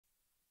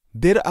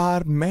There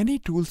are many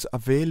tools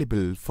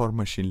available for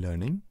machine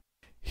learning.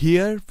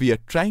 Here we are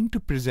trying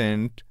to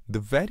present the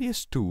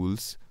various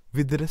tools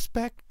with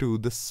respect to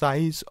the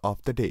size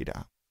of the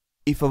data.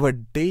 If our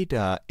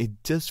data is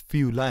just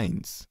few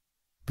lines,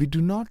 we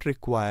do not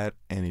require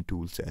any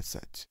tools as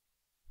such.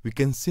 We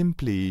can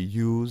simply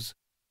use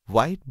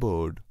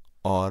whiteboard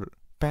or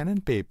pen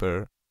and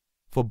paper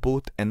for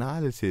both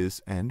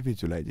analysis and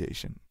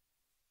visualization.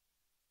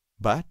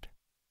 But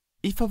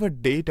if our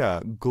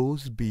data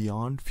goes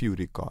beyond few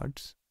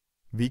records,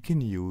 we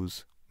can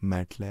use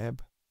MATLAB,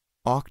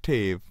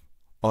 Octave,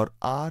 or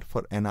R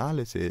for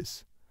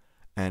analysis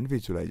and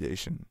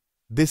visualization.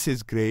 This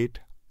is great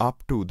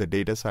up to the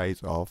data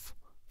size of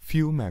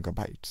few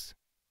megabytes.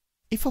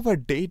 If our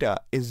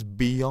data is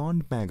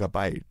beyond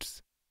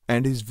megabytes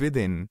and is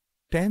within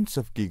tens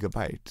of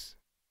gigabytes,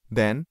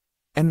 then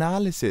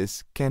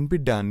analysis can be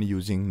done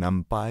using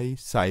NumPy,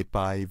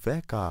 SciPy,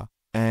 Weka,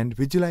 and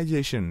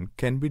visualization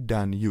can be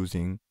done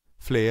using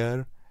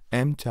Flare,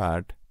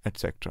 mchart,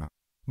 etc.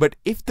 But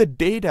if the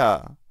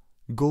data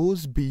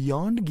goes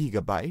beyond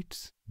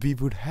gigabytes, we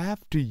would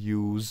have to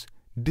use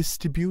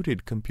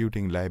distributed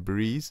computing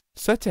libraries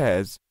such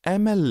as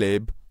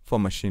MLlib for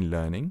machine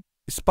learning,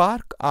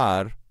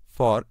 SparkR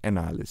for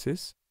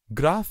analysis,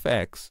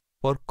 GraphX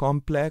for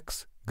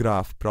complex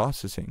graph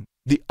processing.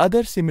 The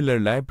other similar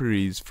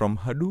libraries from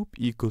Hadoop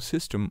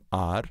ecosystem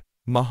are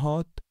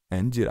Mahout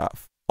and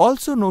Giraffe.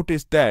 Also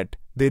notice that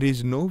there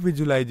is no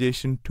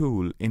visualization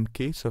tool in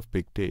case of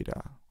big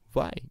data.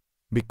 Why?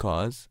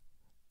 Because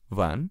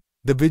 1.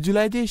 The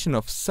visualization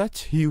of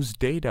such huge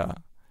data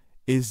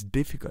is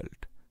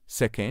difficult.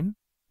 Second,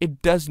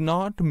 it does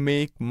not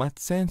make much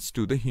sense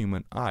to the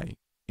human eye.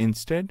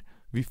 Instead,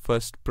 we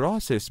first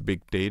process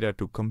big data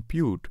to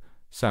compute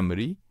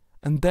summary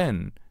and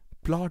then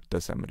plot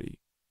the summary.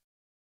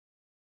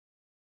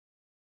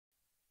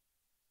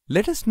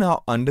 Let us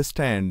now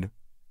understand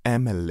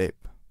MLlib.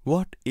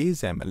 What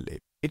is MLlib?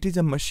 It is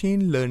a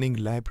machine learning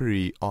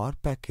library or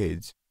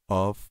package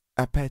of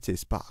Apache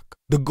Spark.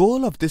 The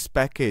goal of this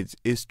package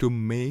is to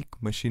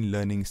make machine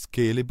learning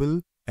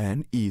scalable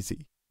and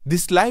easy.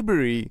 This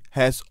library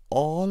has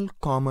all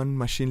common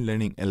machine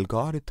learning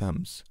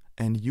algorithms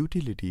and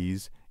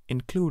utilities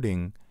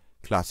including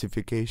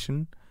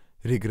classification,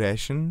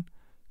 regression,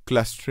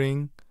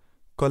 clustering,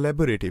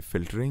 collaborative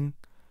filtering,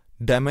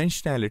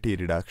 dimensionality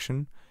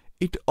reduction.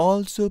 It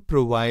also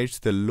provides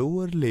the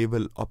lower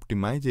level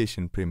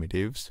optimization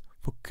primitives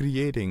for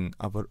creating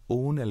our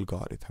own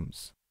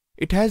algorithms.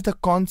 It has the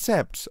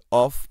concepts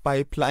of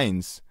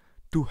pipelines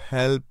to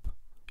help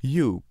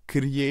you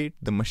create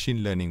the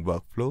machine learning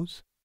workflows.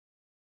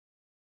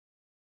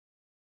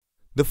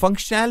 The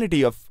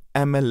functionality of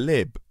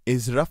MLlib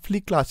is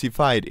roughly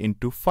classified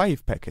into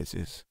 5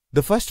 packages.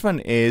 The first one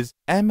is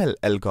ML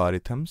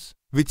algorithms,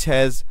 which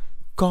has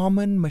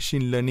common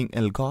machine learning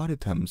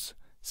algorithms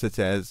such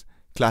as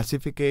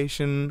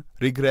classification,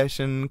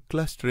 regression,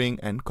 clustering,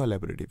 and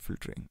collaborative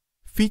filtering.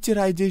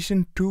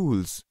 Featureization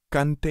tools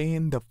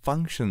contain the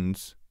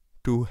functions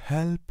to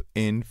help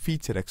in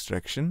feature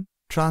extraction,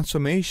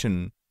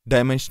 transformation,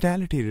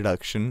 dimensionality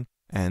reduction,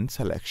 and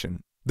selection.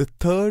 The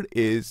third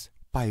is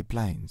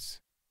pipelines.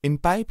 In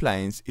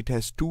pipelines, it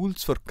has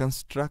tools for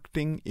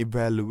constructing,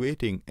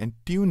 evaluating, and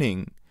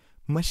tuning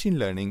machine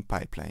learning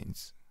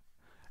pipelines.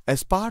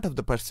 As part of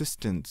the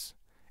persistence,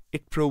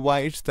 it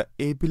provides the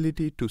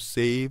ability to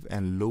save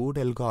and load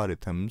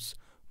algorithms,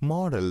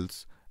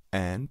 models,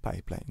 and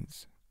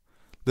pipelines.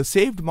 The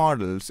saved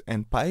models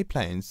and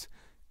pipelines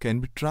can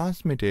be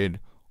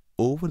transmitted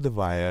over the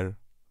wire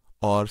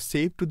or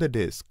saved to the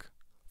disk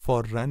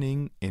for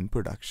running in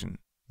production.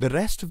 The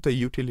rest of the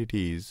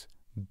utilities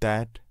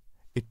that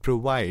it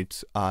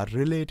provides are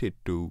related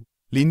to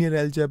linear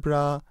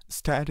algebra,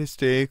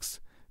 statistics,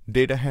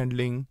 data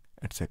handling,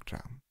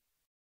 etc.